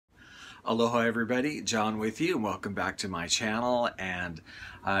Aloha everybody, John with you, and welcome back to my channel. And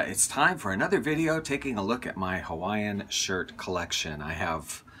it's time for another video taking a look at my Hawaiian shirt collection. I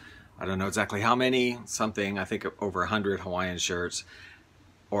have, I don't know exactly how many, something, I think over 100 Hawaiian shirts,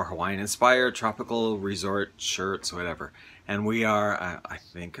 or Hawaiian inspired, tropical resort shirts, whatever. And we are, I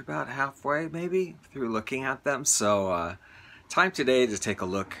think, about halfway maybe through looking at them. So time today to take a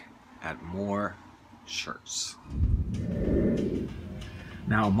look at more shirts.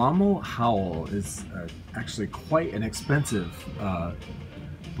 Now, Mamo Howl is actually quite an expensive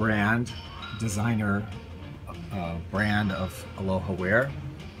designer brand of aloha wear.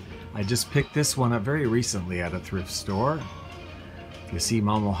 I just picked this one up very recently at a thrift store. If you see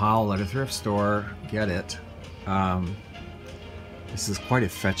Mamo Howl at a thrift store, get it. This is quite a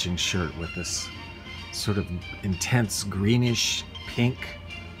fetching shirt with this sort of intense greenish pink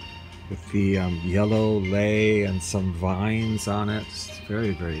with the yellow lei and some vines on it. It's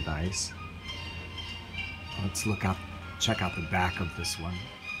very, very nice. Let's check out the back of this one.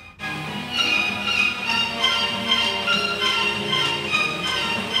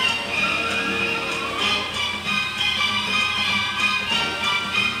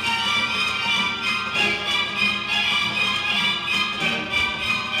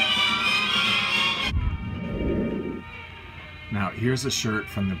 Now, here's a shirt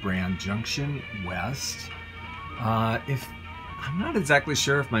from the brand Junction West. I'm not exactly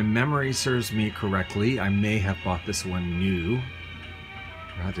sure if my memory serves me correctly. I may have bought this one new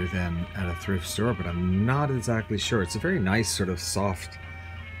rather than at a thrift store, but I'm not exactly sure. It's a very nice sort of soft,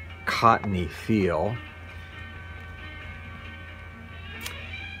 cottony feel.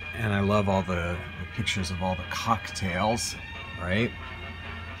 And I love all the pictures of all the cocktails, right?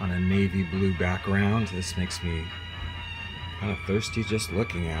 On a navy blue background. This makes me kind of thirsty just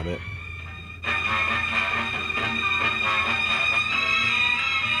looking at it.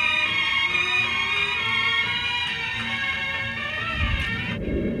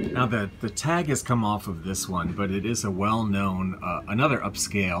 Now the tag has come off of this one, but it is a well-known, another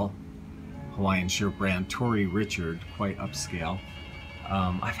upscale Hawaiian shirt brand, Tory Richard, quite upscale.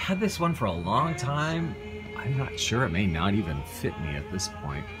 I've had this one for a long time. I'm not sure, it may not even fit me at this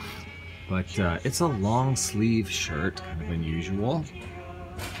point. But it's a long sleeve shirt, kind of unusual.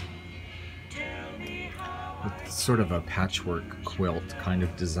 With sort of a patchwork quilt kind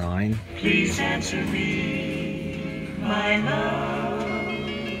of design. Please answer me, my love.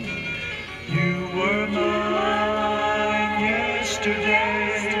 You were mine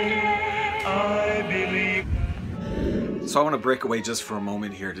yesterday, I believe. So I want to break away just for a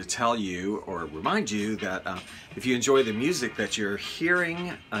moment here to tell you or remind you that if you enjoy the music that you're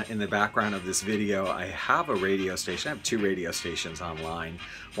hearing in the background of this video, I have a radio station. I have two radio stations online.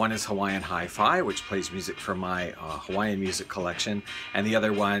 One is Hawaiian Hi-Fi, which plays music from my Hawaiian music collection, and the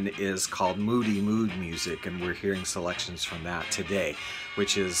other one is called Moody Mood Music, and we're hearing selections from that today,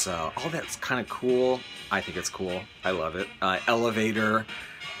 which is all that's kind of cool. I think it's cool. I love it. Elevator,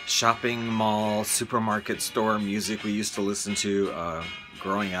 shopping mall, supermarket store music we used to listen to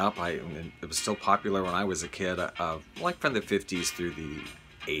growing up. It was still popular when I was a kid, like from the 50s through the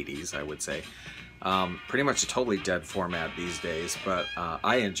 80s, I would say. Pretty much a totally dead format these days, but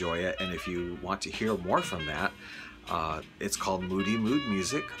I enjoy it, and if you want to hear more from that, it's called Moody Mood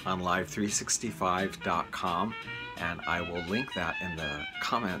Music on live365.com, and I will link that in the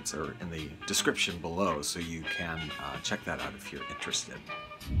comments or in the description below, so you can check that out if you're interested.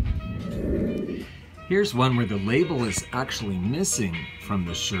 Here's one where the label is actually missing from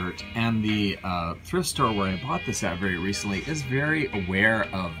the shirt, and the thrift store where I bought this at very recently is very aware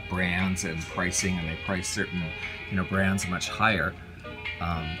of brands and pricing, and they price certain brands much higher.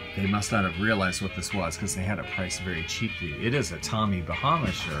 They must not have realized what this was because they had it priced very cheaply. It is a Tommy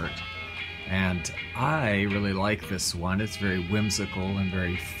Bahama shirt, and I really like this one. It's very whimsical and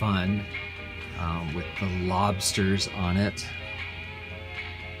very fun with the lobsters on it.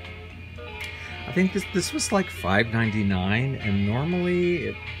 I think this was like $5.99, and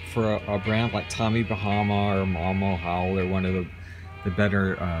normally for a brand like Tommy Bahama or Mamo Howl or one of the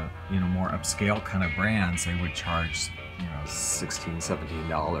better, more upscale kind of brands, they would charge, $16,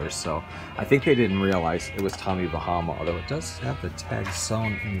 $17. So I think they didn't realize it was Tommy Bahama, although it does have the tag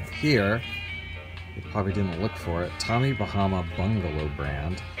sewn in here. They probably didn't look for it. Tommy Bahama Bungalow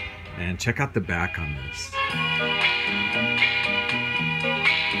brand. And check out the back on this.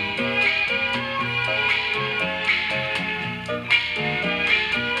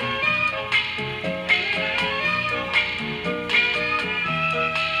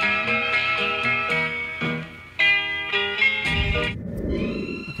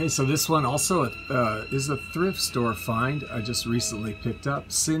 so this one also is a thrift store find I just recently picked up.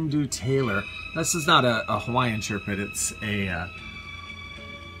 Sindu Taylor. This is not a Hawaiian shirt, but it's a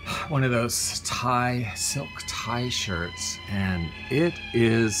one of those silk tie shirts, and it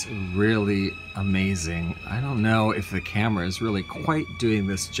is really amazing. I don't know if the camera is really quite doing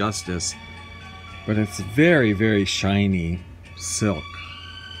this justice, but it's very, very shiny silk.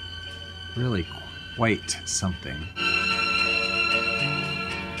 Really quite something.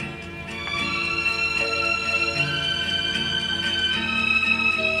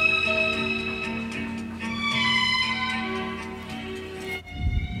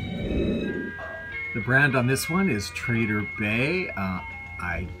 The brand on this one is Trader Bay.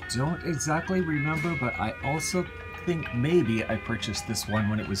 I don't exactly remember, but I also think maybe I purchased this one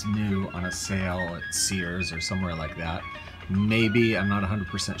when it was new on a sale at Sears or somewhere like that. Maybe, I'm not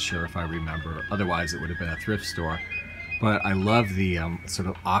 100% sure if I remember. Otherwise, it would have been a thrift store. But I love the sort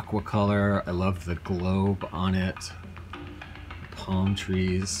of aqua color. I love the globe on it. Palm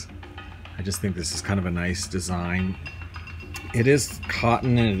trees. I just think this is kind of a nice design. It is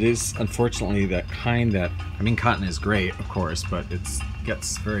cotton, and it is unfortunately that kind that, I mean, cotton is great, of course, but it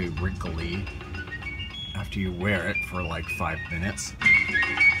gets very wrinkly after you wear it for like 5 minutes.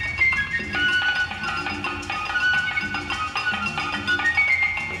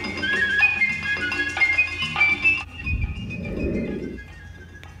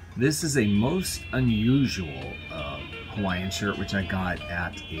 This is a most unusual Hawaiian shirt, which I got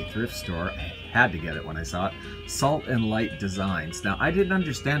at a thrift store. I had to get it when I saw it. Salt and Light Designs. Now, I didn't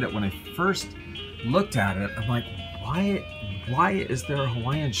understand it when I first looked at it. I'm like, why is there a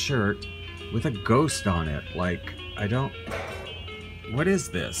Hawaiian shirt with a ghost on it? Like, what is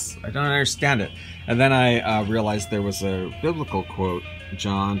this? I don't understand it. And then I realized there was a biblical quote,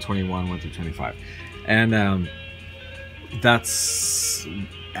 John 21, 1 through 25. And that's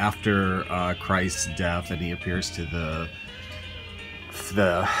after Christ's death, and he appears to the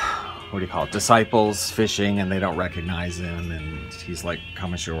what do you call it, disciples fishing, and they don't recognize him, and he's like,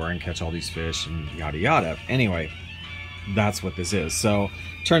 come ashore and catch all these fish and yada yada. Anyway, that's what this is. So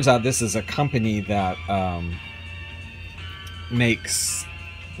turns out this is a company that makes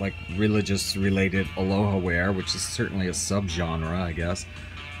like religious related aloha wear, which is certainly a subgenre, I guess.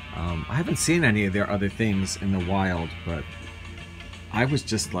 I haven't seen any of their other things in the wild, but I was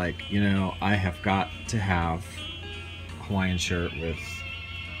just like, you know, I have got to have a Hawaiian shirt with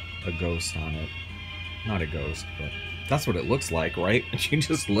a ghost on it. Not a ghost, but that's what it looks like, right? You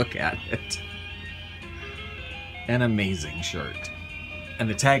just look at it. An amazing shirt. And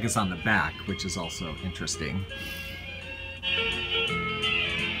the tag is on the back, which is also interesting.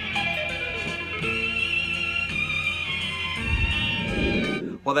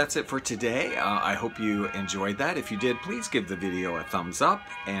 Well, that's it for today. I hope you enjoyed that. If you did, please give the video a thumbs up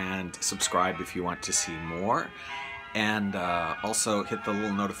and subscribe if you want to see more. And also hit the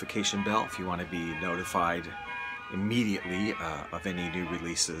little notification bell if you want to be notified immediately of any new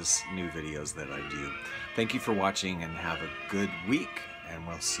releases, new videos that I do. Thank you for watching, and have a good week, and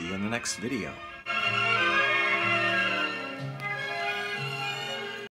we'll see you in the next video.